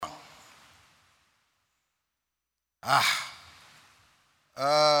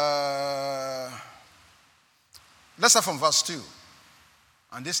Let's start from verse 2.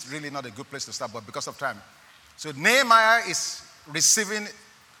 And this is really not a good place to start, but because of time. So Nehemiah is receiving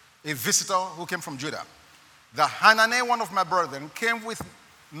a visitor who came from Judah. The Hanani, one of my brethren, came with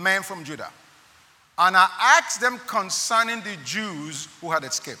men from Judah. And I asked them concerning the Jews who had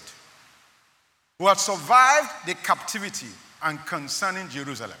escaped, who had survived the captivity, and concerning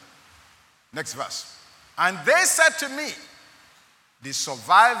Jerusalem. Next verse. And they said to me, the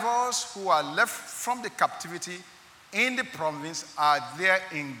survivors who are left from the captivity in the province are there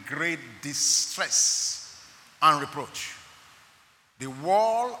in great distress and reproach. The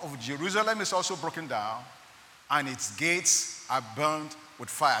wall of Jerusalem is also broken down, and its gates are burnt with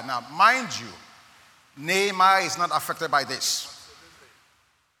fire. Now, mind you, Nehemiah is not affected by this.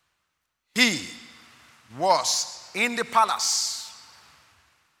 He was in the palace,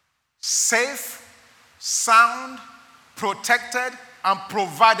 safe, sound, protected, and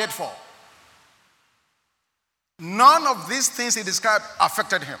provided for. None of these things he described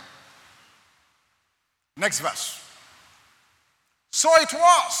affected him. Next verse. So it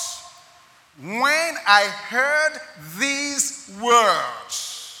was when I heard these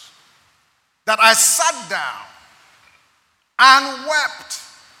words that I sat down and wept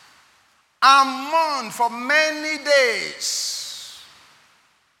and mourned for many days.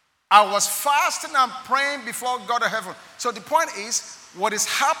 I was fasting and praying before God of heaven. So the point is, what is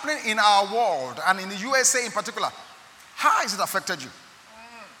happening in our world and in the USA in particular, how has it affected you?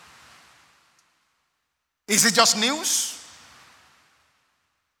 Is it just news?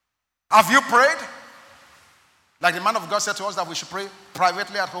 Have you prayed? Like the man of God said to us that we should pray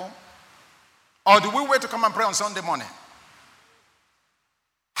privately at home? Or do we wait to come and pray on Sunday morning?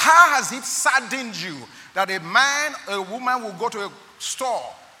 How has it saddened you that a man or a woman will go to a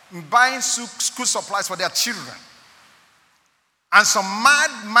store buying school supplies for their children, and some mad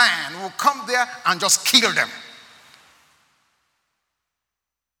man will come there and just kill them?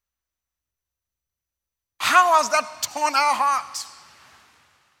 How has that torn our heart?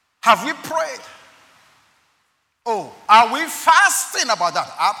 Have we prayed? Oh, are we fasting about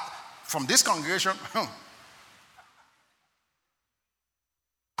that? From this congregation?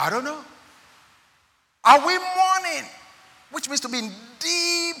 I don't know. Are we mourning? Which means to be in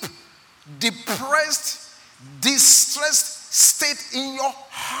deep, depressed, distressed state in your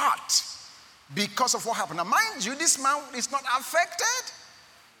heart because of what happened. Now, mind you, this man is not affected.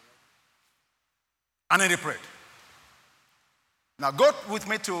 And then he prayed. Now, go with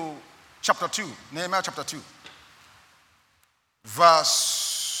me to chapter 2, Nehemiah chapter 2,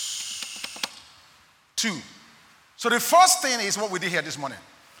 verse 2. So the first thing is what we did here this morning.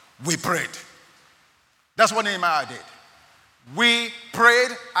 We prayed. That's what Nehemiah did. We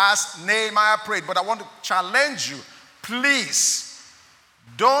prayed as Nehemiah prayed. But I want to challenge you. Please,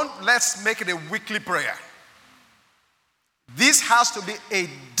 let's make it a weekly prayer. This has to be a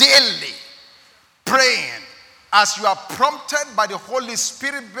daily praying as you are prompted by the Holy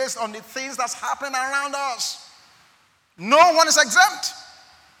Spirit based on the things that's happening around us. No one is exempt.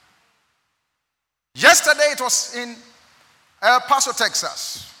 Yesterday it was in El Paso,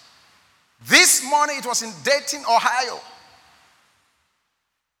 Texas. This morning it was in Dayton, Ohio.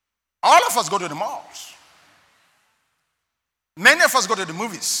 All of us go to the malls. Many of us go to the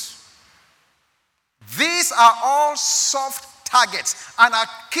movies. These are all soft targets. And our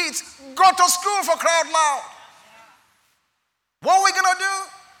kids go to school for crying out loud. What are we going to do?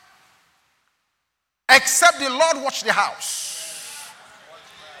 Except the Lord watch the house.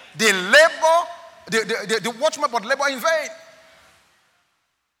 The watchman but labor in vain.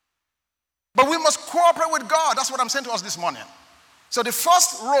 But we must cooperate with God. That's what I'm saying to us this morning. So the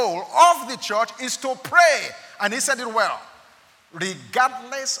first role of the church is to pray. And he said it well.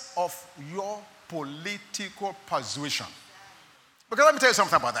 Regardless of your political persuasion. Because let me tell you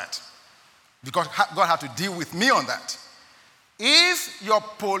something about that. Because God had to deal with me on that. If your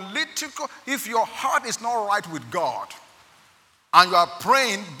heart is not right with God, and you are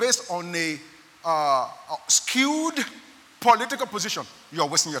praying based on a skewed political position, you are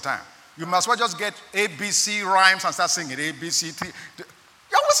wasting your time. You must well just get ABC rhymes and start singing ABC.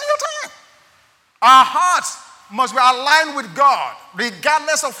 You're wasting your time. Our hearts must be aligned with God,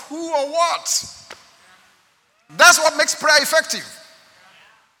 regardless of who or what. That's what makes prayer effective.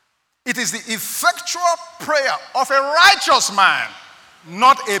 It is the effectual prayer of a righteous man,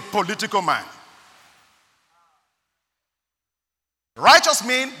 not a political man. Righteous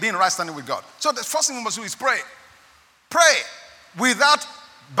means being right standing with God. So the first thing we must do is pray. Pray without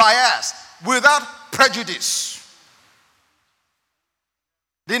bias, without prejudice.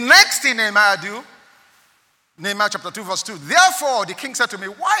 The next thing Nehemiah Nehemiah chapter 2 verse 2. Therefore the king said to me,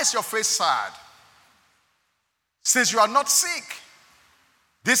 why is your face sad, since you are not sick?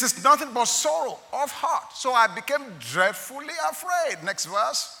 This is nothing but sorrow of heart. So I became dreadfully afraid. Next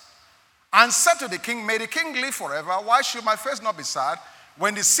verse. And said to the king, may the king live forever. Why should my face not be sad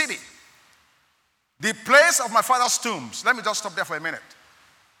when the city, the place of my father's tombs. Let me just stop there for a minute.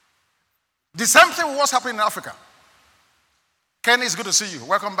 The same thing was happening in Africa. Kenny, it's good to see you.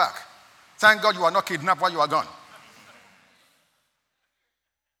 Welcome back. Thank God you are not kidnapped while you are gone.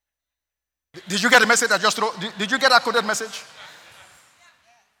 Did you get the message I just wrote? Did you get that coded message?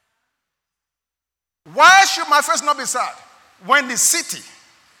 Why should my face not be sad when the city,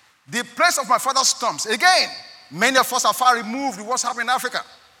 the place of my father's tombs, again, many of us are far removed with what's happening in Africa.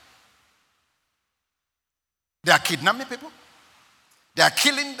 They are kidnapping people. They are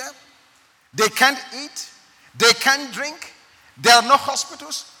killing them. They can't eat. They can't drink. There are no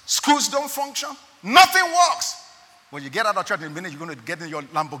hospitals. Schools don't function. Nothing works. When you get out of church in a minute, you're going to get in your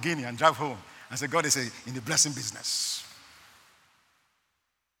Lamborghini and drive home and say, God is in the blessing business.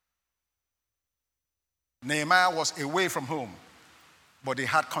 Nehemiah was away from home, but he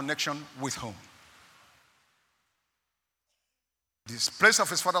had connection with home. This place of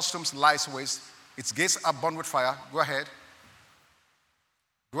his father's tombs lies waste. Its gates are burned with fire. Go ahead.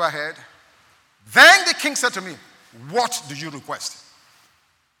 Go ahead. Then the king said to me, what do you request?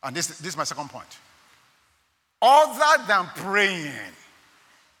 And this is my second point. Other than praying,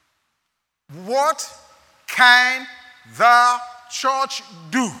 what can the church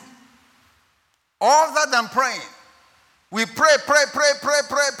do? Other than praying. We pray.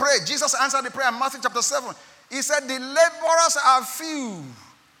 Jesus answered the prayer in Matthew chapter 7. He said, the laborers are few.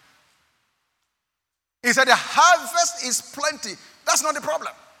 He said, the harvest is plenty. That's not the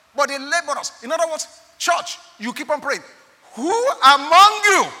problem. But the laborers, in other words, church, you keep on praying. Who among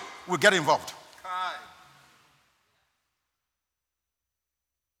you will get involved?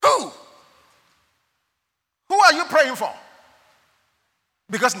 Who? Who are you praying for?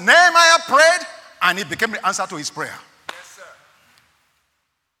 Because Nehemiah prayed and it became the answer to his prayer. Yes, sir.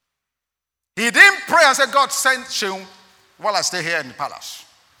 He didn't pray and say, God, send Sheung while I stay here in the palace.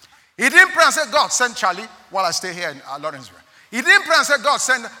 He didn't pray and say, God, send Charlie while I stay here in Lawrenceville. He didn't pray and say, God,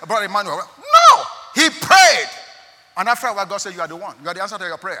 send Brother Emmanuel. No! He prayed. And after a while, God said, you are the one. You are the answer to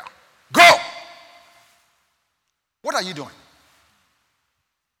your prayer. Go! What are you doing?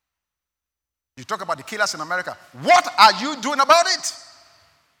 You talk about the killers in America. What are you doing about it?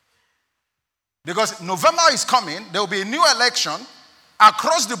 Because November is coming. There will be a new election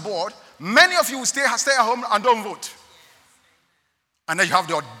across the board. Many of you will stay at home and don't vote. And then you have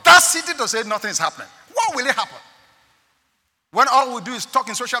the audacity to say nothing is happening. What will it happen? When all we do is talk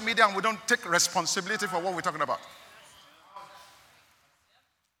in social media and we don't take responsibility for what we're talking about.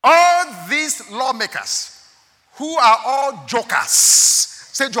 All these lawmakers who are all jokers.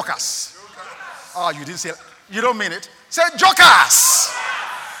 Say jokers. Oh, you didn't say it. You don't mean it. Say jokers.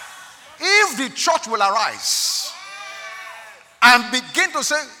 If the church will arise and begin to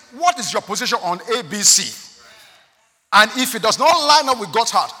say, what is your position on ABC? And if it does not line up with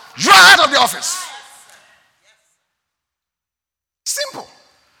God's heart, you are out of the office. Simple.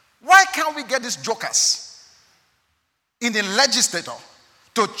 Why can't we get these jokers in the legislature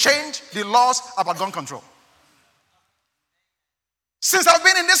to change the laws about gun control? Since I've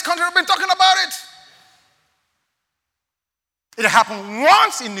been in this country, I've been talking about it. It happened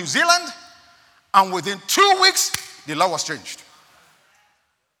once in New Zealand, and within 2 weeks, the law was changed.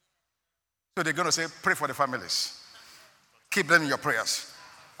 So they're going to say, pray for the families. Keep them in your prayers.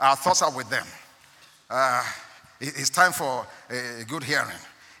 Our thoughts are with them. It's time for a good hearing.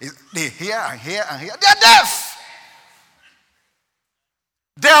 They hear and hear and hear. They're deaf.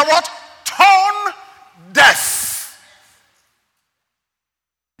 They are what? Tone deaf.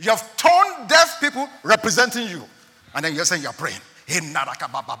 You have tone deaf people representing you. And then you're saying you're praying.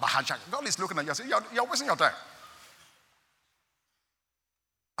 God is looking at you and saying, you're wasting your time.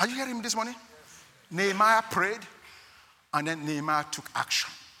 Are you hearing me this morning? Yes. Nehemiah prayed, and then Nehemiah took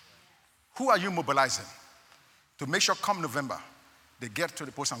action. Who are you mobilizing to make sure come November, they get to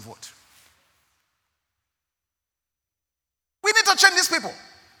the polls and vote? We need to change these people.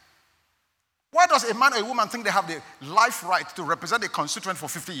 Why does a man or a woman think they have the life right to represent a constituent for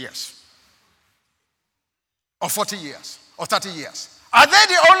 50 years? Or 40 years? Or 30 years? Are they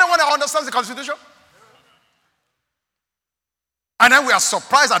the only one that understands the Constitution? And then we are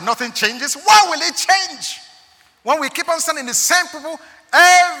surprised that nothing changes. Why will it change? When we keep on sending the same people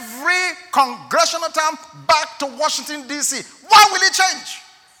every congressional term back to Washington, D.C., why will it change?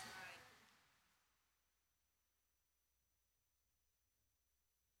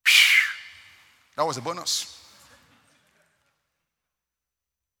 That was a bonus.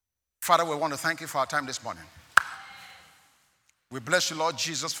 Father, we want to thank you for our time this morning. We bless you, Lord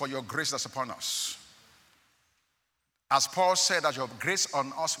Jesus, for your grace that's upon us. As Paul said, that your grace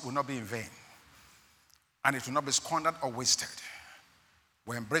on us will not be in vain, and it will not be squandered or wasted.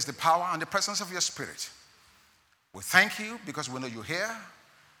 We embrace the power and the presence of your Spirit. We thank you because we know you're here,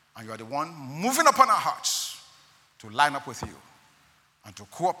 and you are the one moving upon our hearts to line up with you, and to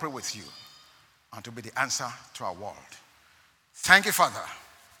cooperate with you, and to be the answer to our world. Thank you, Father.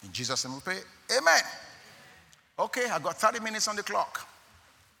 In Jesus' name we pray. Amen. Okay, I got 30 minutes on the clock.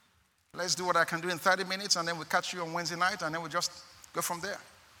 Let's do what I can do in 30 minutes, and then we'll catch you on Wednesday night, and then we'll just go from there.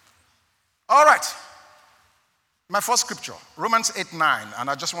 All right. My first scripture, Romans 8:9, and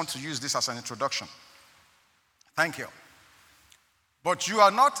I just want to use this as an introduction. Thank you. But you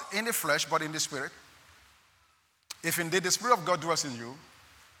are not in the flesh, but in the Spirit. If indeed the Spirit of God dwells in you.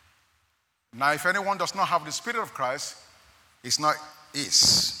 Now, if anyone does not have the Spirit of Christ, it's not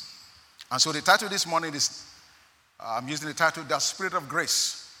his. And so the title this morning is, I'm using the title, The Spirit of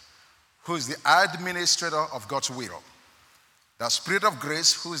Grace, who is the administrator of God's will. The Spirit of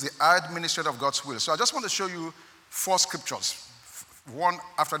Grace, who is the administrator of God's will. So I just want to show you 4 scriptures, one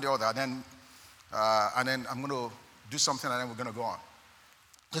after the other, and then I'm going to do something, and then we're going to go on.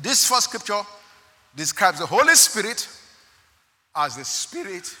 So this first scripture describes the Holy Spirit as the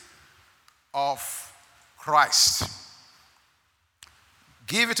Spirit of Christ.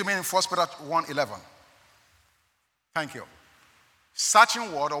 Give it to me in 1 Peter 1:11. Thank you.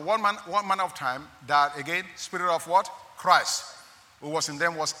 Searching word, or one manner of time, that again, Spirit of what? Christ, who was in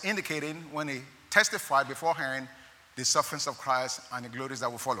them, was indicating when he testified beforehand the sufferings of Christ and the glories that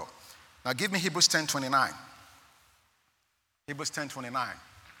will follow. Now give me Hebrews 10:29. Hebrews 10:29.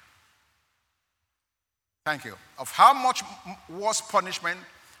 Thank you. Of how much worse punishment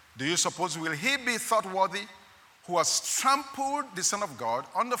do you suppose will he be thought worthy, who has trampled the Son of God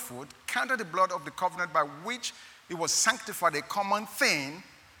underfoot, counted the blood of the covenant by which he was sanctified a common thing,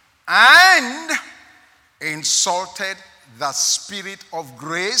 and insulted the Spirit of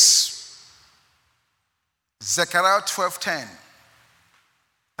grace? Zechariah 12:10.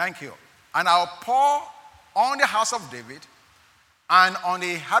 Thank you. And I'll pour on the house of David and on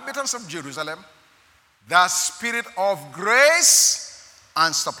the inhabitants of Jerusalem the Spirit of grace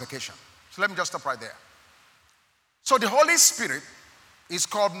and supplication. So let me just stop right there. So the Holy Spirit is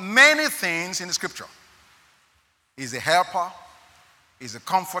called many things in the scripture. He's a helper, he's a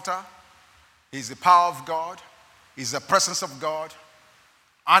comforter, he's the power of God, he's the presence of God.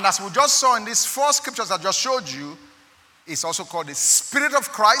 And as we just saw in these 4 scriptures I just showed you, it's also called the Spirit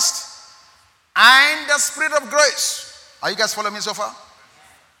of Christ and the Spirit of grace. Are you guys following me so far?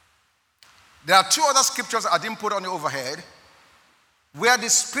 There are 2 other scriptures I didn't put on the overhead, where the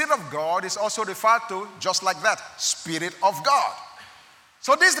Spirit of God is also referred to just like that, Spirit of God.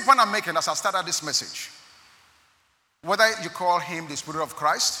 So this is the point I'm making as I started this message. Whether you call him the Spirit of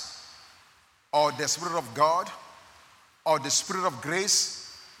Christ, or the Spirit of God, or the Spirit of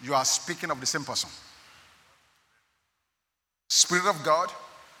grace, you are speaking of the same person. Spirit of God,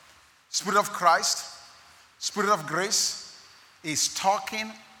 Spirit of Christ, Spirit of grace is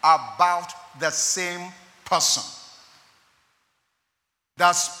talking about the same person.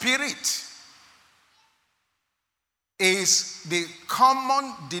 The Spirit is the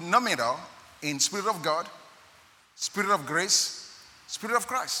common denominator in Spirit of God, Spirit of grace, Spirit of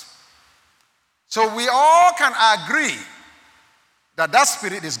Christ. So we all can agree that that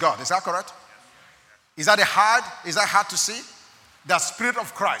Spirit is God. Is that correct? Is that hard to see? The Spirit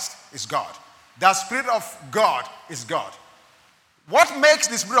of Christ is God. The Spirit of God is God. What makes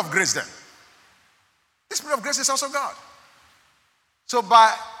the Spirit of grace then? The Spirit of grace is also God. So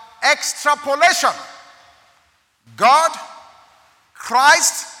by extrapolation, God,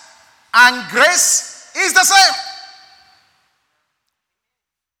 Christ, and grace is the same.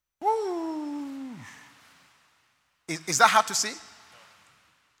 Woo. Is that hard to see?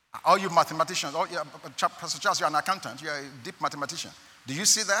 All you mathematicians, Pastor Charles, you're an accountant, you're a deep mathematician. Do you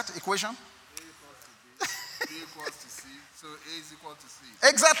see that equation? A equals to B, B equals to C, so A is equal to C.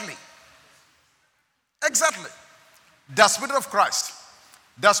 Exactly. The Spirit of Christ,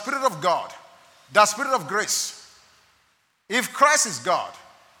 the Spirit of God, the Spirit of grace. If Christ is God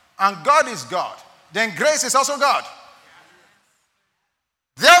and God is God, then grace is also God.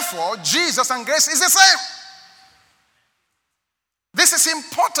 Therefore, Jesus and grace is the same. This is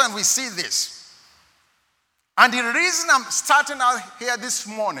important we see this. And the reason I'm starting out here this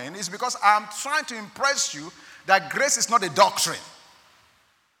morning is because I'm trying to impress you that grace is not a doctrine.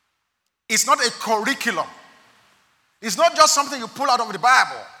 It's not a curriculum. It's not just something you pull out of the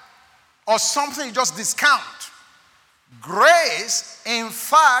Bible or something you just discount. Grace, in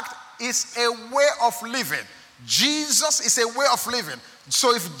fact, is a way of living. Jesus is a way of living.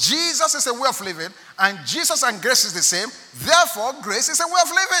 So if Jesus is a way of living, and Jesus and grace is the same, therefore grace is a way of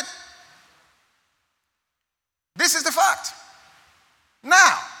living. This is the fact.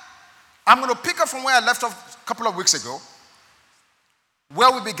 Now, I'm going to pick up from where I left off a couple of weeks ago,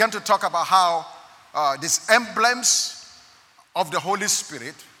 where we began to talk about how these emblems of the Holy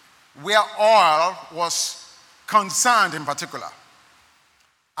Spirit, where oil was concerned in particular.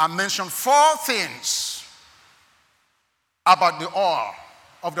 I mentioned 4 things about the oil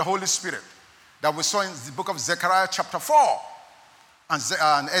of the Holy Spirit that we saw in the book of Zechariah chapter 4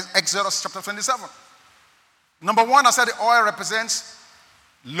 and Exodus chapter 27. Number 1, I said the oil represents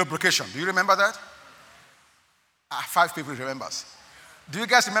lubrication. Do you remember that? 5 people remembers. Do you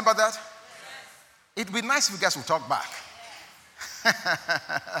guys remember that? It'd be nice if you guys would talk back.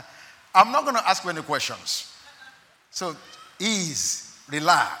 I'm not going to ask you any questions. So ease,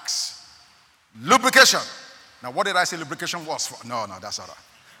 relax. Lubrication. Now, what did I say lubrication was for? No, that's all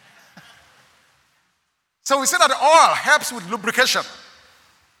right. So we said that the oil helps with lubrication,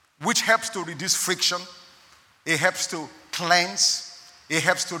 which helps to reduce friction. It helps to cleanse. It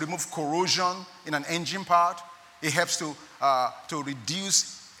helps to remove corrosion in an engine part. It helps to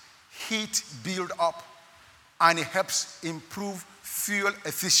reduce heat build up. And it helps improve fuel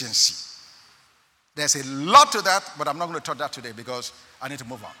efficiency. There's a lot to that, but I'm not going to talk that today because I need to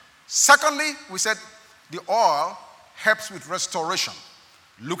move on. Secondly, we said the oil helps with restoration.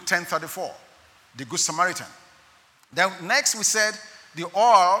 Luke 10:34, the Good Samaritan. Then next we said the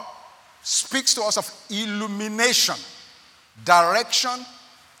oil speaks to us of illumination, direction,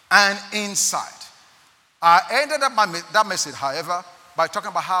 and insight. I ended up that message, however, by talking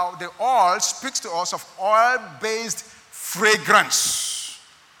about how the oil speaks to us of oil-based fragrance.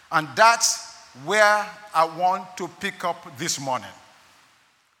 And that's where I want to pick up this morning.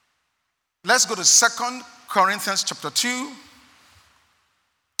 Let's go to 2 Corinthians chapter 2,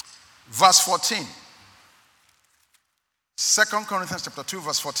 verse 14. 2 Corinthians chapter 2,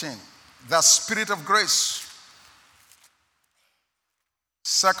 verse 14. The Spirit of grace.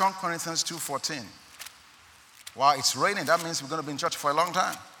 2 Corinthians 2:14. Wow, it's raining. That means we're going to be in church for a long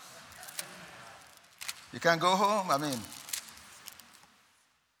time. You can't go home.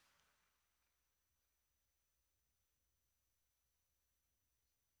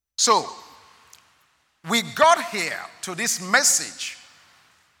 So, we got here to this message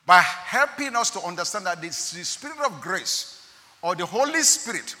by helping us to understand that it's the Spirit of grace or the Holy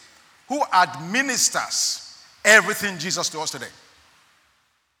Spirit who administers everything Jesus to us today.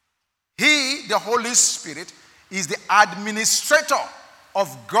 He, the Holy Spirit, is the administrator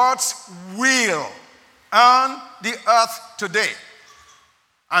of God's will on the earth today.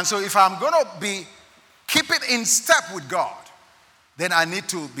 And so if I'm going to keep it in step with God, then I need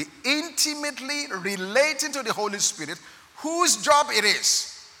to be intimately relating to the Holy Spirit, whose job it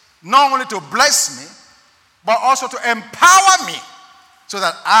is not only to bless me, but also to empower me so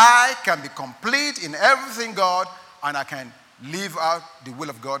that I can be complete in everything God, and I can live out the will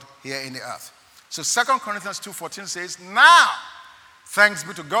of God here in the earth. So 2 Corinthians 2:14 says, now, thanks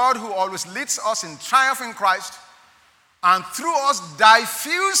be to God who always leads us in triumph in Christ, and through us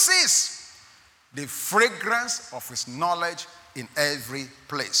diffuses the fragrance of his knowledge in every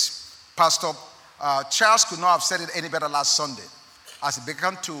place. Pastor Charles could not have said it any better last Sunday as he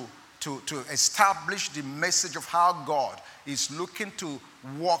began to establish the message of how God is looking to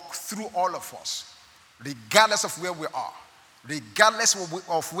walk through all of us, regardless of where we are, regardless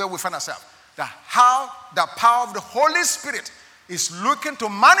of where we find ourselves. How the power of the Holy Spirit is looking to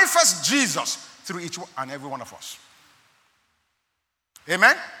manifest Jesus through each and every one of us.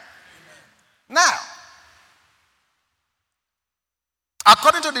 Amen? Now,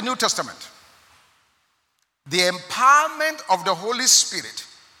 according to the New Testament, the empowerment of the Holy Spirit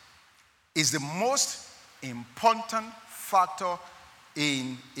is the most important factor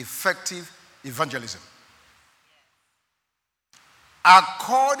in effective evangelism.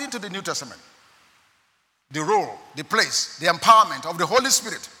 According to the New Testament, the role, the place, the empowerment of the Holy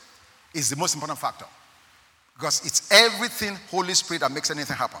Spirit is the most important factor. Because it's everything Holy Spirit that makes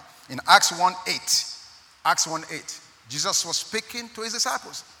anything happen. In Acts 1:8, Jesus was speaking to his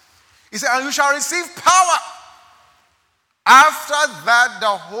disciples. He said, and you shall receive power. After that, the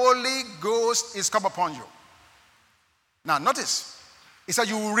Holy Ghost is come upon you. Now, notice. He said,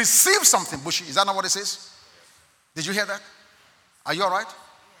 you will receive something, Bushy. Is that not what it says? Did you hear that? Are you all right?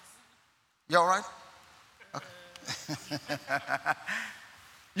 You all right? Okay.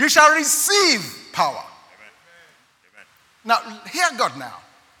 You shall receive power. Amen. Now, hear God now.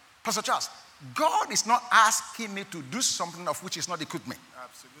 Pastor Charles, God is not asking me to do something of which He's not equipped me.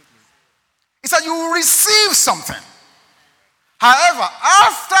 Absolutely. He said you will receive something. However,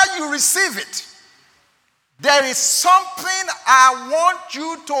 after you receive it, there is something I want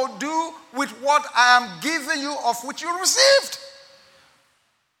you to do with what I am giving you of which you received.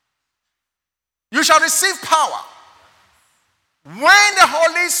 You shall receive power when the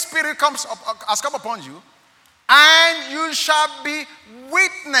Holy Spirit has come upon you, and you shall be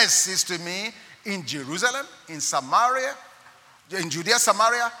witnesses to me in Jerusalem, in Samaria, in Judea,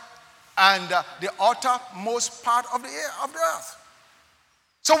 Samaria, and the uttermost part of the earth.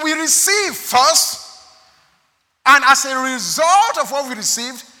 So we receive first, and as a result of what we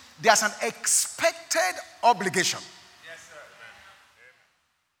received, there's an expected obligation. Yes, sir.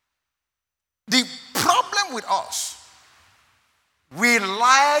 The problem with us, we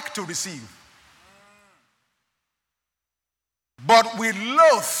like to receive, but we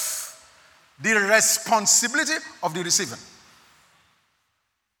loathe the responsibility of the receiving.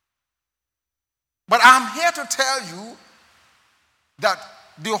 But I'm here to tell you that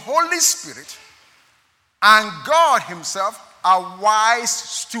the Holy Spirit and God Himself are wise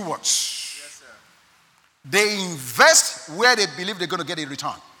stewards. Yes, sir. They invest where they believe they're going to get a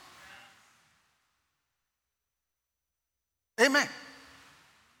return. Amen.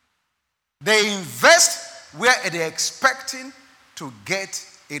 They invest where they're expecting to get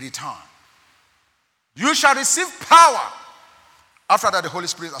a return. You shall receive power after that the Holy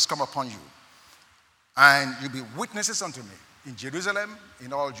Spirit has come upon you. And you'll be witnesses unto me in Jerusalem,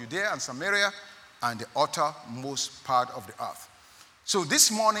 in all Judea and Samaria, and the uttermost part of the earth. So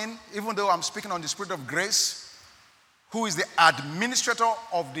this morning, even though I'm speaking on the Spirit of grace, who is the administrator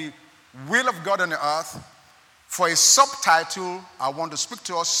of the will of God on the earth, for a subtitle, I want to speak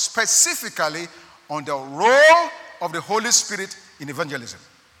to us specifically on the role of the Holy Spirit in evangelism.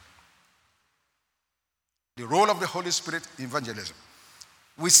 The role of the Holy Spirit in evangelism.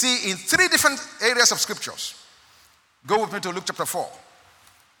 We see in 3 different areas of scriptures. Go with me to Luke chapter 4.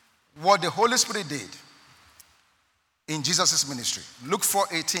 What the Holy Spirit did in Jesus' ministry. Luke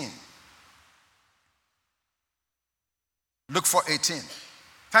 4:18. Luke 4:18.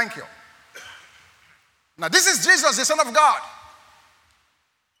 Thank you. Now this is Jesus, the Son of God,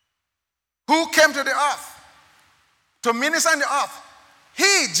 who came to the earth to minister in the earth.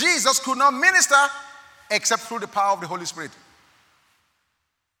 He, Jesus, could not minister except through the power of the Holy Spirit.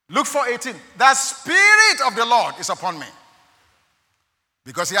 Luke 4:18. The Spirit of the Lord is upon me,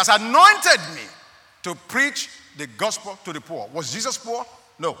 because He has anointed me to preach the gospel to the poor. Was Jesus poor?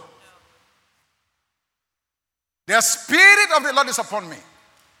 No. The Spirit of the Lord is upon me.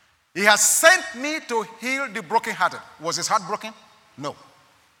 He has sent me to heal the brokenhearted. Was His heart broken? No.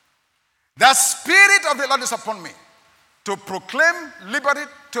 The Spirit of the Lord is upon me to proclaim liberty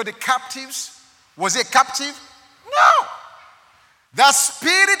to the captives. Was He a captive? No. The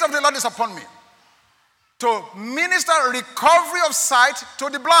Spirit of the Lord is upon me to minister recovery of sight to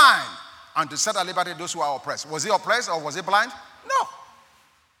the blind and to set at liberty those who are oppressed. Was He oppressed or was He blind? No.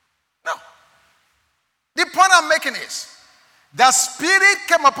 No. The point I'm making is, the Spirit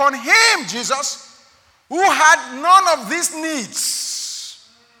came upon Him, Jesus, who had none of these needs.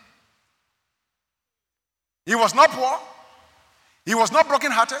 He was not poor. He was not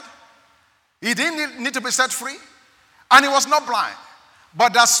brokenhearted. He didn't need to be set free. And he was not blind.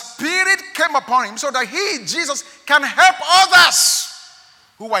 But the Spirit came upon him so that He, Jesus, can help others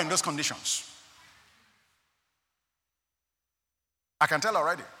who are in those conditions. I can tell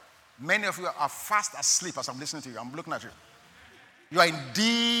already, many of you are fast asleep as I'm listening to you. I'm looking at you. You are in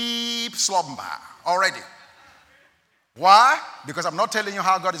deep slumber already. Why? Because I'm not telling you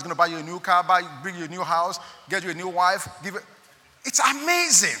how God is going to buy you a new car, bring you a new house, get you a new wife. It's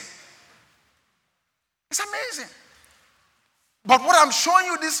amazing. It's amazing. But what I'm showing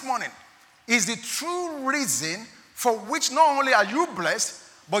you this morning is the true reason for which not only are you blessed,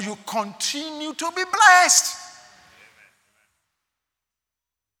 but you continue to be blessed.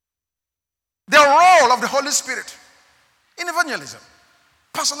 The role of the Holy Spirit in evangelism.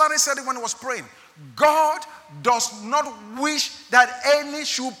 Pastor Larry said it when he was praying. God does not wish that any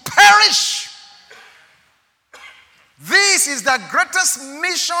should perish. This is the greatest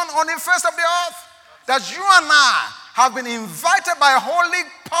mission on the face of the earth. That you and I have been invited by a holy,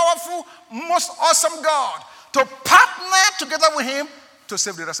 powerful, most awesome God to partner together with Him to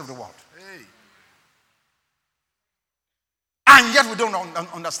save the rest of the world. Hey. And yet we don't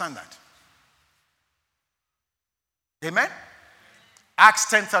understand that. Amen? Acts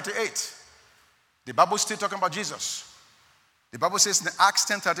 10:38. The Bible is still talking about Jesus. The Bible says in Acts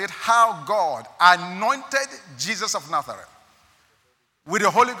 10:38 how God anointed Jesus of Nazareth with the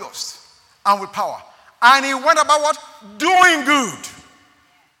Holy Ghost and with power. And He went about what? Doing good.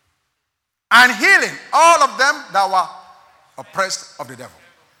 and healing all of them that were oppressed of the devil.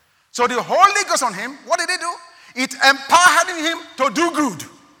 So the Holy Ghost on him, what did he do? It empowered him to do good.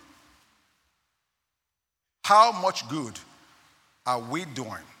 How much good are we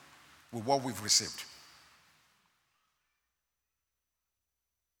doing with what we've received?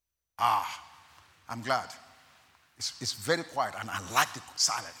 I'm glad. It's very quiet, and I like the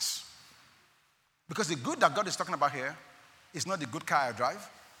silence. Because the good that God is talking about here is not the good car I drive.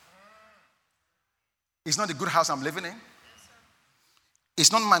 It's not the good house I'm living in.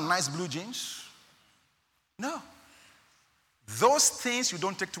 It's not my nice blue jeans. No. Those things you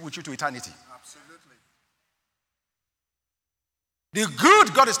don't take with you to eternity. Absolutely. The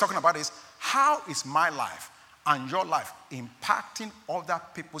good God is talking about is, how is my life and your life impacting other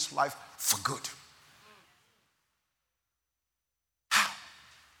people's life for good? How?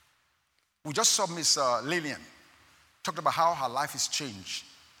 We just saw Miss Lillian talked about how her life has changed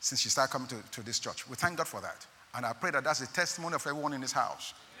since she started coming to this church. We thank God for that. And I pray that that's a testimony of everyone in this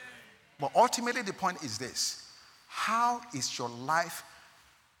house. But ultimately the point is this: how is your life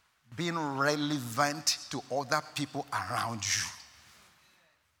being relevant to other people around you?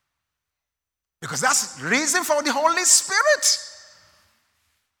 Because that's the reason for the Holy Spirit.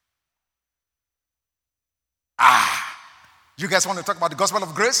 You guys want to talk about the gospel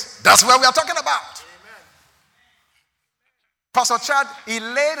of grace? That's what we are talking about. Amen. Pastor Chad, he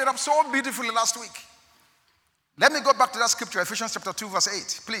laid it up so beautifully last week. Let me go back to that scripture, Ephesians chapter 2, verse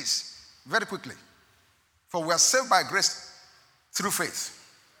 8, please, very quickly. For we are saved by grace through faith.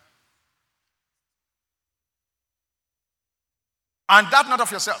 And that not of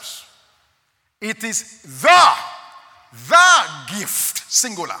yourselves. It is the gift,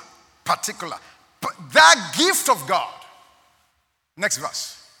 singular, particular, the gift of God. Next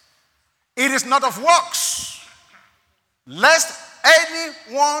verse. It is not of works, lest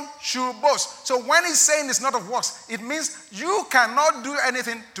anyone should boast. So when he's saying it's not of works, it means you cannot do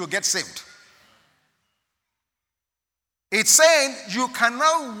anything to get saved. It's saying you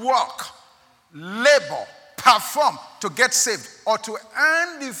cannot work, labor, perform to get saved or to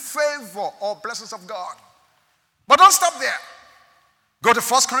earn the favor or blessings of God. But don't stop there. Go to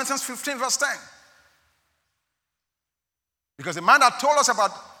 1 Corinthians 15 verse 10. Because the man that told us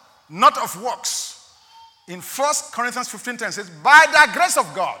about not of works in 1 Corinthians 15:10 says, by the grace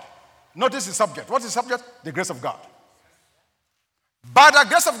of God. Notice the subject. What's the subject? The grace of God. By the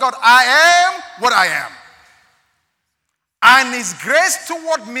grace of God, I am what I am. And his grace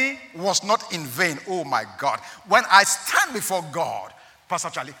toward me was not in vain. Oh my God. When I stand before God,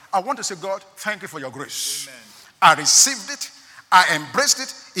 Pastor Charlie, I want to say, God, thank you for your grace. Amen. I received it. I embraced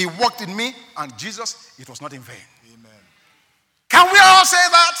it. It worked in me. And Jesus, it was not in vain. Amen. Can we all say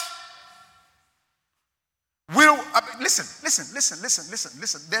that? Listen.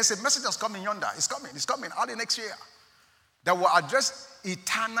 There's a message that's coming yonder. It's coming early next year that will address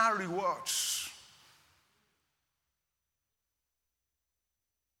eternal rewards.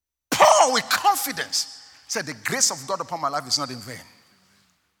 Paul, with confidence, said, the grace of God upon my life is not in vain.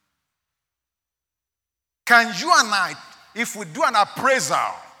 Can you and I, if we do an appraisal,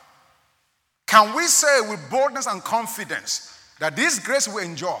 can we say with boldness and confidence that this grace we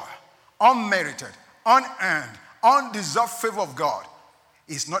enjoy, unmerited, unearned, undeserved favor of God,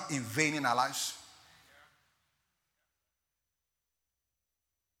 is not in vain in our lives?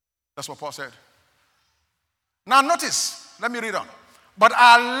 That's what Paul said. Now notice, let me read on. But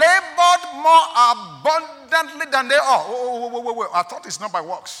I labored more abundantly than they all. Wait. I thought it's not by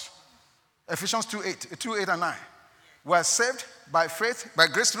works. Ephesians 2:8 and 9. We're saved by faith, by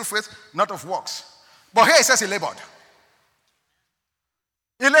grace through faith, not of works. But here it says he labored.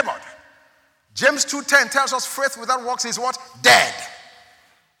 He labored. James 2:10 tells us faith without works is what? Dead.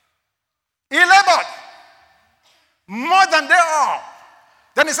 He labored more than they all.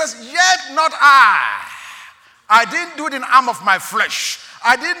 Then he says, yet not I. I didn't do it in the arm of my flesh.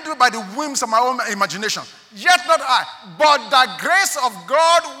 I didn't do it by the whims of my own imagination. Yet not I, but the grace of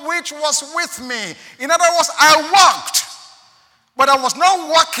God which was with me. In other words, I worked, but I was not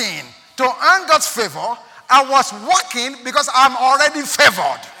working to earn God's favor. I was working because I'm already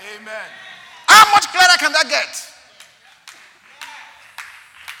favored. Amen. How much clearer can that get?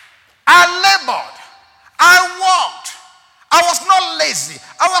 I labored. I worked. I was not lazy.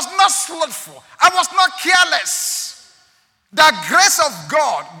 I was not slothful. I was not careless. The grace of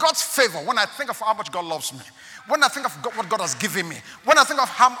God, God's favor, when I think of how much God loves me, when I think of God, what God has given me, when I think of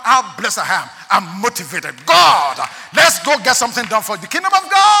how blessed I am, I'm motivated. God, let's go get something done for the kingdom of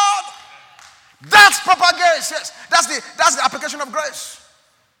God. That's proper grace, yes. That's the application of grace.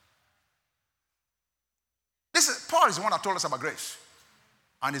 Paul is the one that told us about grace.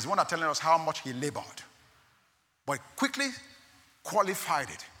 And he's one that telling us how much he labored. But quickly qualified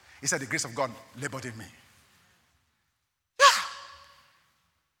it. He said, the grace of God labored in me. Yeah.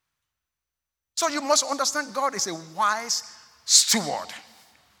 So you must understand God is a wise steward.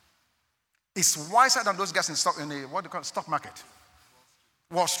 He's wiser than those guys in stock market.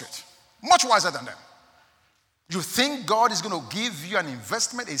 Wall Street. Much wiser than them. You think God is going to give you an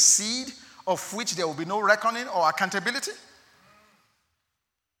investment, a seed, of which there will be no reckoning or accountability?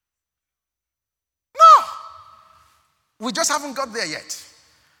 No. We just haven't got there yet.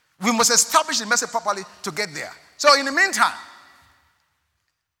 We must establish the message properly to get there. So in the meantime,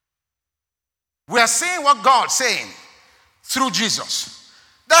 we are seeing what God's saying through Jesus.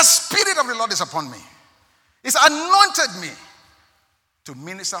 The Spirit of the Lord is upon me. He's anointed me to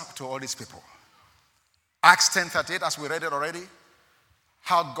minister to all these people. Acts 10:38, as we read it already,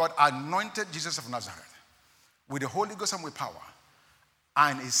 how God anointed Jesus of Nazareth with the Holy Ghost and with power.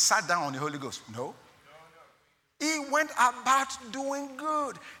 And he sat down on the Holy Ghost. No. He went about doing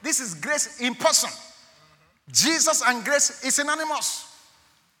good. This is grace in person. Jesus and grace is synonymous.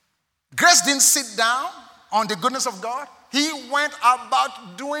 Grace didn't sit down on the goodness of God. He went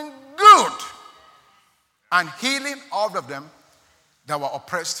about doing good and healing all of them that were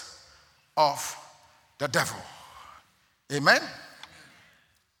oppressed of the devil. Amen?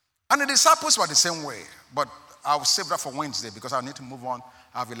 And the disciples were the same way. But I'll save that for Wednesday because I need to move on.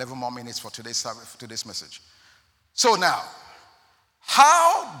 I have 11 more minutes for today's message. So now,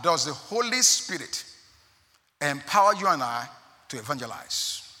 how does the Holy Spirit empower you and I to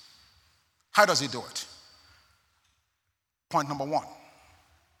evangelize? How does he do it? Point number one.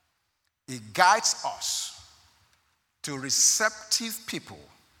 He guides us to receptive people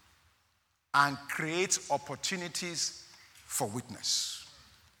and creates opportunities for witness.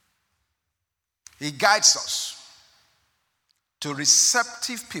 He guides us to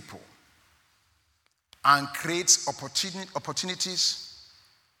receptive people and creates opportunities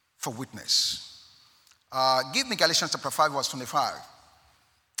for witness. Give me Galatians chapter 5, verse 25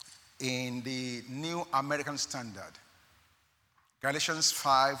 in the New American Standard. Galatians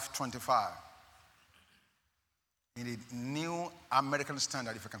 5:25 in the New American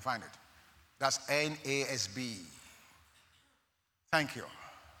Standard, if you can find it. That's NASB. Thank you.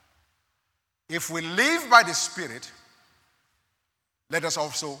 If we live by the Spirit, let us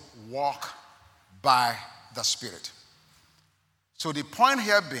also walk by the Spirit. So the point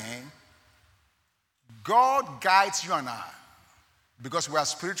here being, God guides you and I because we are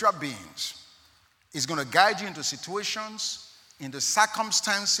spiritual beings. He's going to guide you into situations, into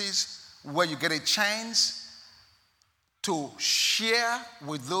circumstances where you get a chance to share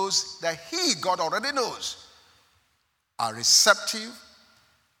with those that God already knows, are receptive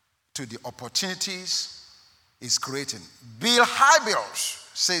to the opportunities he's creating. Bill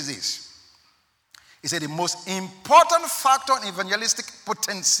Hybels says this. He said the most important factor in evangelistic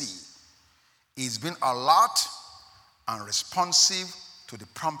potency is being alert and responsive to the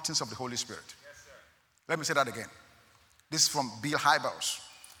promptings of the Holy Spirit. Yes, sir. Let me say that again. This is from Bill Hybels.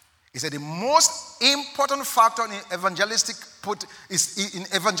 He said the most important factor in evangelistic potency,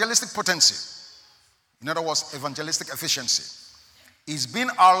 in other words, evangelistic efficiency, is being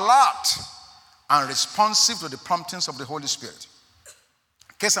alert and responsive to the promptings of the Holy Spirit.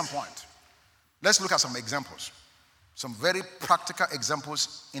 Case in point. Let's look at some examples. Some very practical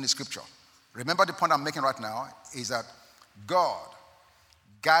examples in the scripture. Remember the point I'm making right now is that God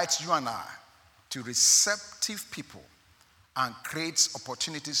guides you and I to receptive people and creates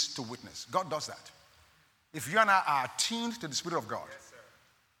opportunities to witness. God does that. If you and I are attuned to the Spirit of God, yes,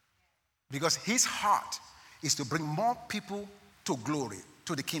 because his heart is to bring more people to glory,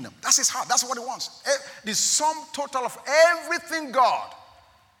 to the kingdom. That's his heart. That's what he wants. The sum total of everything God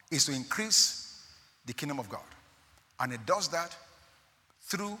is to increase the kingdom of God. And it does that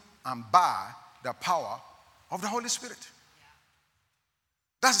through and by the power of the Holy Spirit.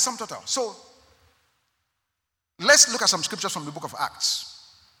 That's the sum total. So, let's look at some scriptures from the book of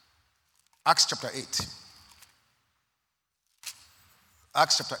Acts. Acts chapter 8.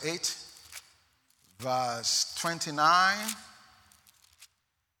 Acts chapter 8, verse 29.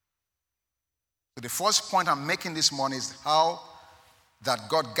 So the first point I'm making this morning is how that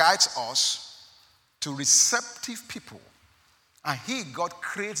God guides us to receptive people. And God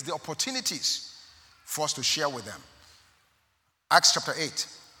creates the opportunities for us to share with them. Acts chapter 8,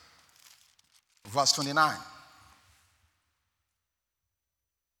 verse 29.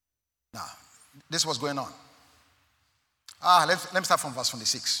 Now, this was going on. Let me start from verse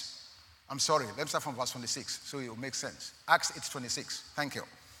 26. I'm sorry, let me start from verse 26 so it will make sense. Acts 8:26. Thank you.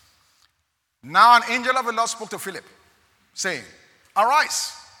 Now an angel of the Lord spoke to Philip, saying,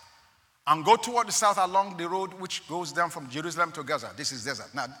 Arise and go toward the south along the road which goes down from Jerusalem to Gaza. This is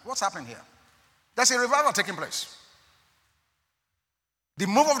desert. Now, what's happening here? There's a revival taking place. The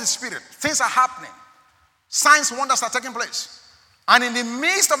move of the Spirit. Things are happening. Signs, wonders are taking place. And in the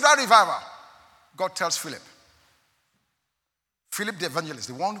midst of that revival, God tells Philip the evangelist,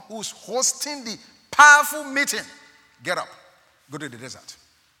 the one who's hosting the powerful meeting, get up, go to the desert.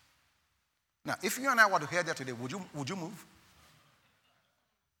 Now, if you and I were to hear that today, would you move?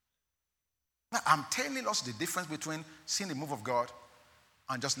 Now, I'm telling us the difference between seeing the move of God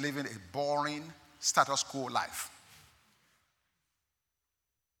and just living a boring status quo life.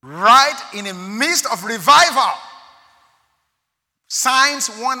 Right in the midst of revival, signs,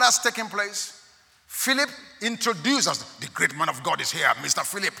 wonders taking place, Philip introduced us. The great man of God is here, Mr.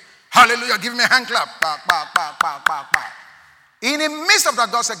 Philip. Hallelujah, give me a hand clap. Bah, bah, bah, bah, bah, bah. In the midst of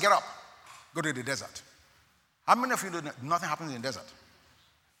that, God said, get up, go to the desert. How many of you know that nothing happens in the desert?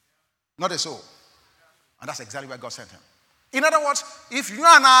 Not a soul. And that's exactly why God sent him. In other words, if you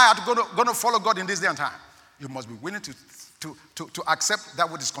and I are going to follow God in this day and time, you must be willing to accept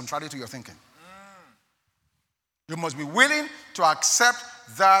that which is contrary to your thinking. You must be willing to accept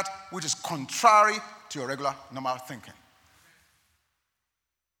that which is contrary to your regular, normal thinking.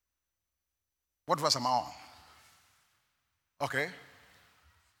 What verse am I on? Okay.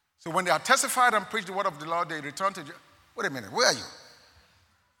 So when they had testified and preached the word of the Lord, they returned to... Wait a minute, where are you?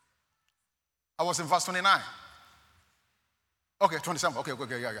 I was in verse 29. Okay, 27.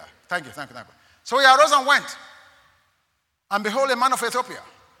 Okay, yeah. Thank you. So he arose and went. And behold, a man of Ethiopia,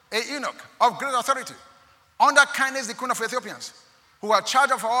 a eunuch of great authority, under Candace, the queen of Ethiopians, who had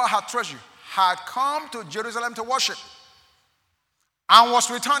charge of all her treasure, had come to Jerusalem to worship, and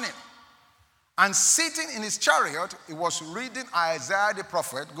was returning. And sitting in his chariot, he was reading Isaiah the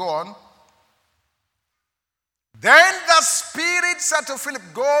prophet. Go on. Then the Spirit said to Philip,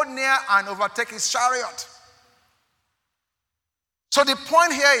 go near and overtake his chariot. So the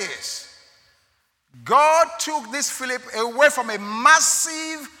point here is, God took this Philip away from a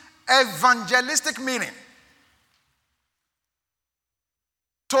massive evangelistic meeting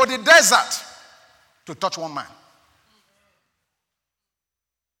to the desert to touch one man.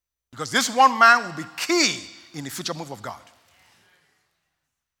 Because this one man will be key in the future move of God.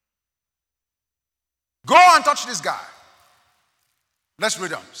 Go and touch this guy. Let's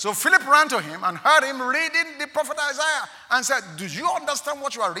read on. So Philip ran to him and heard him reading the prophet Isaiah and said, do you understand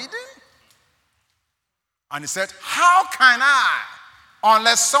what you are reading? And he said, how can I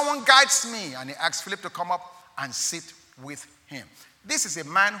unless someone guides me? And he asked Philip to come up and sit with him. This is a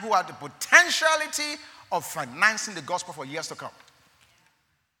man who had the potentiality of financing the gospel for years to come.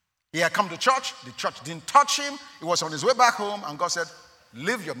 He had come to church. The church didn't touch him. He was on his way back home, and God said,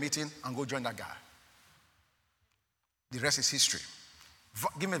 leave your meeting and go join that guy. The rest is history.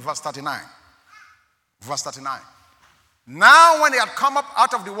 Give me verse 39. Verse 39. Now when they had come up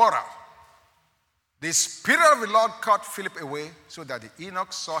out of the water, the Spirit of the Lord caught Philip away, so that the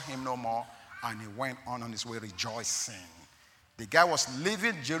eunuch saw him no more, and he went on his way rejoicing. The guy was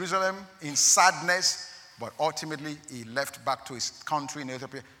leaving Jerusalem in sadness, but ultimately he left back to his country in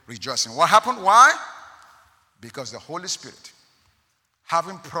Ethiopia rejoicing. What happened? Why? Because the Holy Spirit,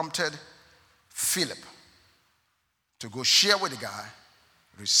 having prompted Philip to go share with the guy,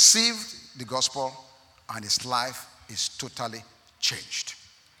 received the gospel, and his life is totally changed.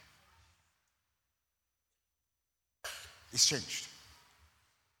 It's changed.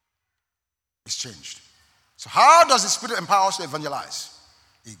 It's changed. So how does the Spirit empower us to evangelize?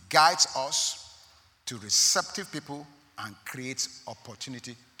 It guides us to receptive people and creates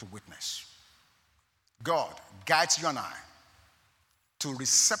opportunity to witness. God guides you and I to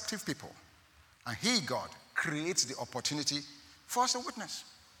receptive people, and He, God, creates the opportunity for us to witness.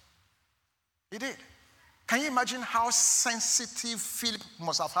 He did. Can you imagine how sensitive Philip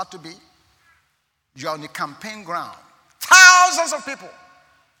must have had to be? You are on the campaign ground. Thousands of people.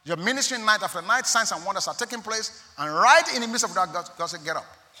 You're ministering night after night. Signs and wonders are taking place. And right in the midst of that, God said, get up.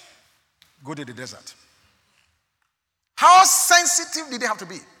 Go to the desert. How sensitive did they have to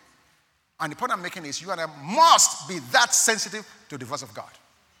be? And the point I'm making is you and I must be that sensitive to the voice of God.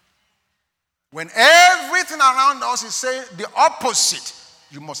 When everything around us is saying the opposite,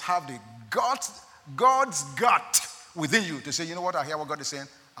 you must have the God's gut within you to say, you know what, I hear what God is saying,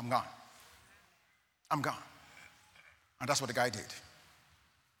 I'm gone. I'm gone. And that's what the guy did.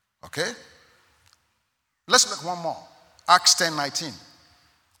 Okay? Let's look one more. Acts 10:19.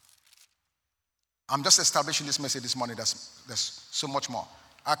 I'm just establishing this message this morning. There's so much more.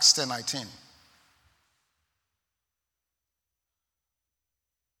 Acts 10:19.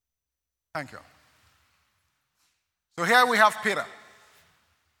 Thank you. So here we have Peter.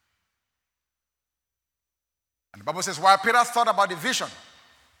 And the Bible says, while Peter thought about the vision,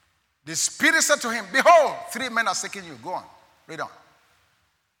 the Spirit said to him, behold, 3 men are seeking you. Go on. Read on.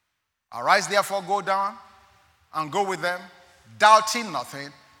 Arise, therefore, go down and go with them, doubting nothing,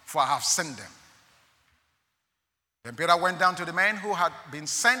 for I have sent them. Then Peter went down to the men who had been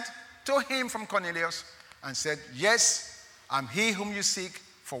sent to him from Cornelius and said, yes, I'm he whom you seek.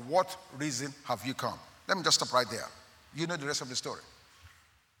 For what reason have you come? Let me just stop right there. You know the rest of the story.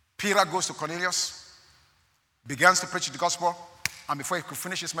 Peter goes to Cornelius, begins to preach the gospel, and before he could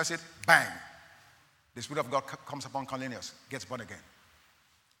finish his message, bang, the Spirit of God comes upon Cornelius, gets born again.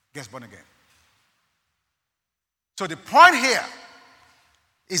 Gets born again. So the point here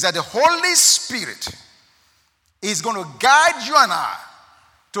is that the Holy Spirit is going to guide you and I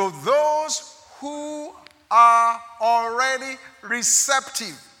to those who are already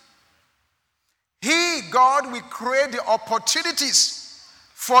receptive. He, God, will create the opportunities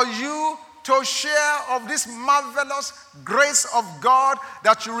for you to share of this marvelous grace of God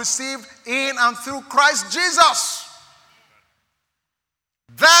that you received in and through Christ Jesus.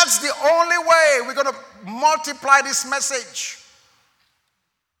 That's the only way we're going to multiply this message.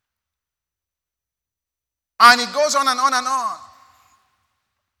 And it goes on and on and on.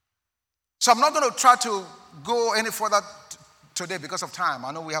 So I'm not going to try to go any further today because of time.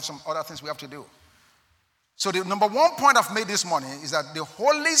 I know we have some other things we have to do. So the number one point I've made this morning is that the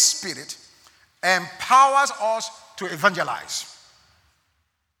Holy Spirit empowers us to evangelize.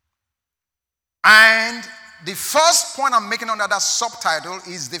 And the first point I'm making under that subtitle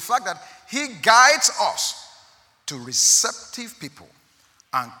is the fact that he guides us to receptive people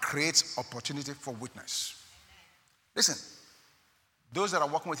and creates opportunity for witness. Listen, those that are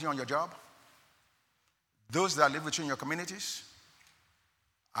working with you on your job, those that live with you in your communities,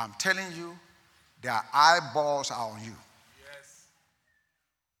 I'm telling you, their eyeballs are on you. Yes.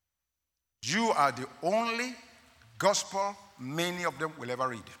 You are the only gospel many of them will ever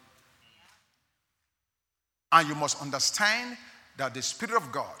read. And you must understand that the Spirit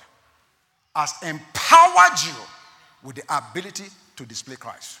of God has empowered you with the ability to display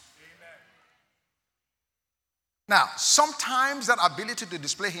Christ. Amen. Now, sometimes that ability to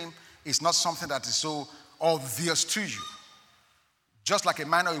display Him is not something that is so obvious to you. Just like a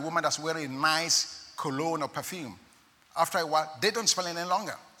man or a woman that's wearing a nice cologne or perfume. After a while, they don't smell any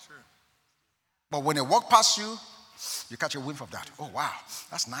longer. Sure. But when they walk past you, you catch a whiff of that. Oh, wow,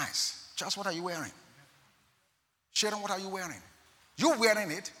 that's nice. Just what are you wearing? Sharon, what are you wearing? You're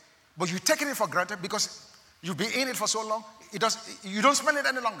wearing it, but you're taking it for granted because you've been in it for so long, you don't smell it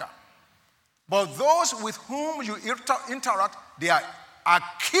any longer. But those with whom you interact, they are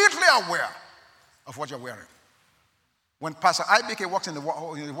acutely aware of what you're wearing. When Pastor IBK walks in the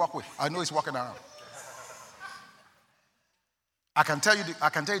walkway, I know he's walking around. I can tell you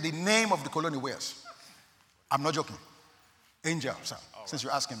the name of the cologne he wears. I'm not joking. Angel, sir, since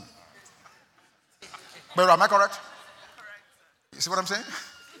you're asking me. But am I correct? You see what I'm saying?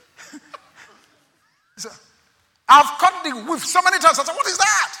 So, I've caught the whiff so many times. I said, what is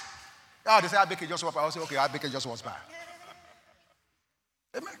that? Oh, they say, IBK just walked by. I say, okay, IBK just walks by.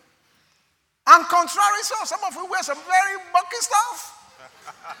 Amen. And contrary, so some of you wear some very bulky stuff.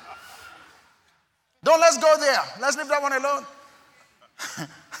 Let's go there. Let's leave that one alone.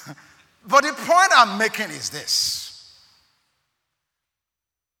 But the point I'm making is this.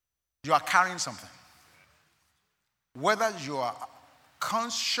 You are carrying something. Whether you are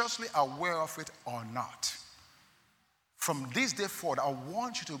consciously aware of it or not, from this day forward, I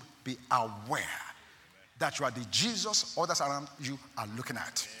want you to be aware that you are the Jesus others around you are looking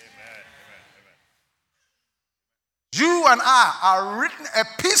at. You and I are written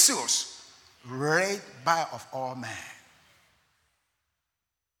epistles read by of all men.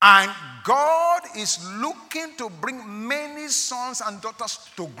 And God is looking to bring many sons and daughters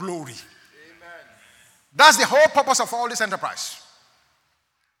to glory. That's the whole purpose of all this enterprise.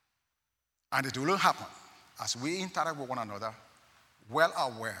 And it will happen as we interact with one another, well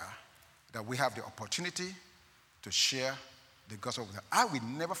aware that we have the opportunity to share the gospel with them. I will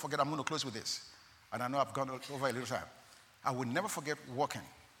never forget, I'm going to close with this, and I know I've gone over a little time. I will never forget working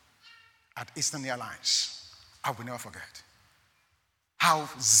at Eastern Airlines. I will never forget how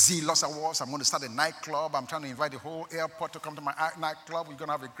zealous I was. I'm going to start a nightclub. I'm trying to invite the whole airport to come to my nightclub. We're going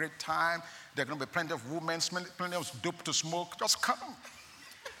to have a great time. There are going to be plenty of women, plenty of dope to smoke. Just come.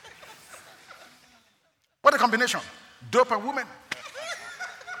 What a combination. Dope and women.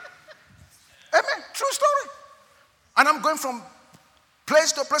 Amen. True story. And I'm going from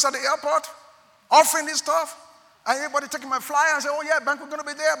place to place at the airport, offering this stuff. And everybody taking my flyer and say, oh yeah, bank, we're going to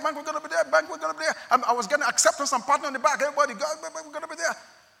be there. Bank, we're going to be there. Bank, we're going to be there. And I was getting acceptance and partner in the back. Everybody, we're going to be there.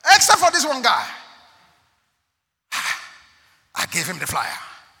 Except for this one guy. gave him the flyer.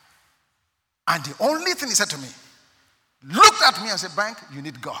 And the only thing he said to me, looked at me and said, Bank, you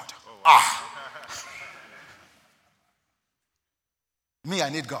need God. Me, I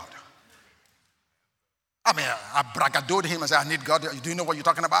need God. I mean, I bragadoed him and said, I need God. Do you know what you're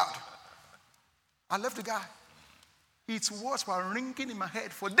talking about? I left the guy. Its words were ringing in my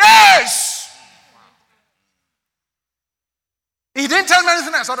head for days. He didn't tell me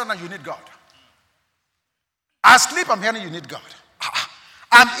anything else other than you need God. I sleep, I'm hearing you need God.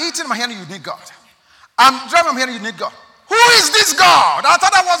 I'm eating, I'm hearing you need God. I'm driving, I'm hearing you need God. Who is this God? I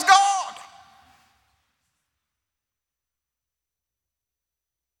thought I was God.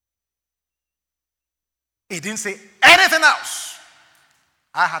 He didn't say anything else.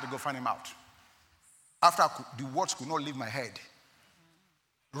 I had to go find him out. After the words could not leave my head.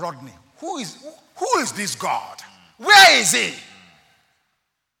 Rodney, who is this God? Where is he?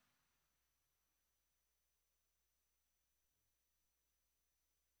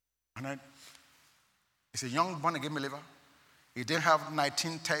 And he's a young born-again believer. He didn't have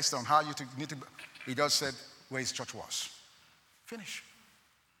 19 tests on how you need to. He just said where his church was. Finish.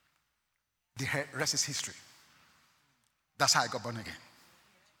 The rest is history. That's how I got born again.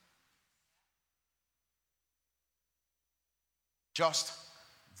 Just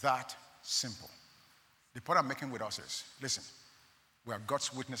that simple. The point I'm making with us is, listen, we are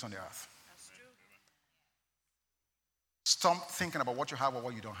God's witness on the earth. That's true. Stop thinking about what you have or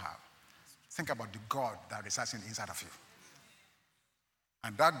what you don't have. Think about the God that resides in the inside of you.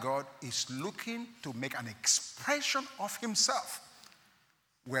 And that God is looking to make an expression of himself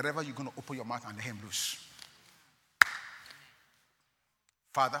wherever you're going to open your mouth and let him loose.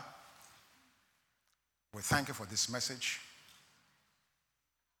 Father, we thank you for this message.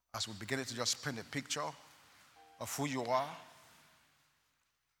 As we begin to just paint a picture of who you are,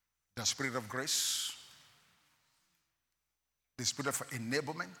 the spirit of grace, the spirit of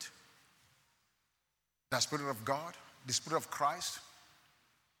enablement, the spirit of God, the spirit of Christ,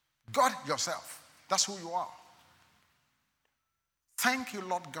 God yourself. That's who you are. Thank you,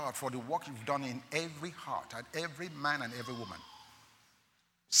 Lord God, for the work you've done in every heart and every man and every woman.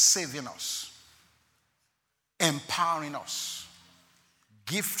 Saving us, empowering us,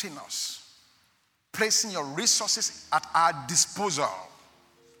 gifting us, placing your resources at our disposal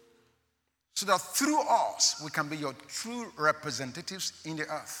so that through us we can be your true representatives in the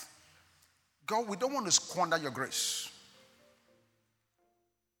earth. God, we don't want to squander your grace.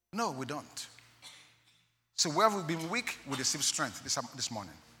 No, we don't. So where we've been weak, we receive strength this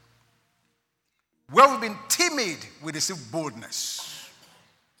morning. Where we've been timid, we receive boldness.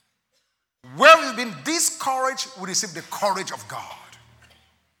 Where we've been discouraged, we receive the courage of God.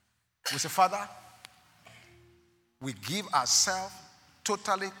 We say, Father, we give ourselves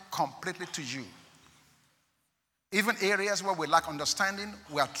totally, completely to you. Even areas where we lack understanding,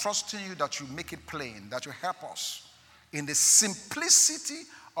 we are trusting you that you make it plain, that you help us in the simplicity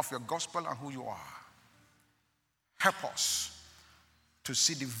of your gospel and who you are. Help us to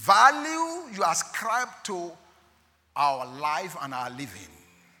see the value you ascribe to our life and our living.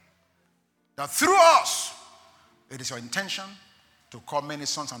 That through us, it is your intention to call many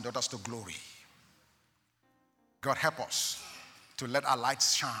sons and daughters to glory. God, help us to let our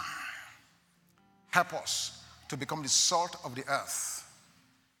lights shine. Help us to become the salt of the earth.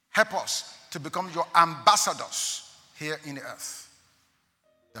 Help us to become your ambassadors here in the earth.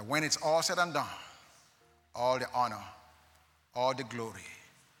 That when it's all said and done, all the honor, all the glory,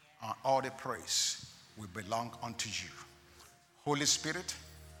 and all the praise will belong unto you. Holy Spirit,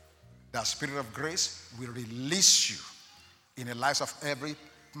 that spirit of grace will release you in the lives of every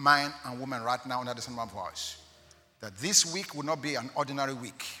man and woman right now under the sound of my voice. That this week will not be an ordinary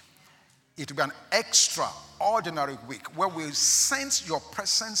week. It will be an extraordinary week where we'll sense your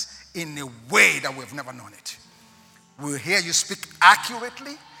presence in a way that we've never known it. We'll hear you speak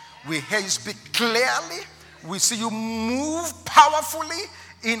accurately. We'll hear you speak clearly. We'll see you move powerfully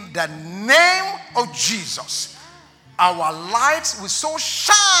in the name of Jesus. Our lights will so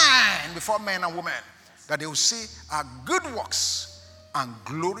shine before men and women that they will see our good works and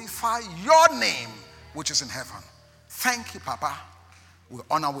glorify your name which is in heaven. Thank you, Papa. We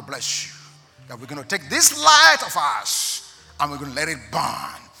honor, we bless you. That we're going to take this light of ours and we're going to let it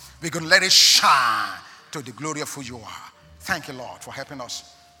burn. We're going to let it shine to the glory of who you are. Thank you, Lord, for helping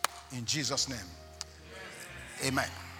us. In Jesus' name, amen.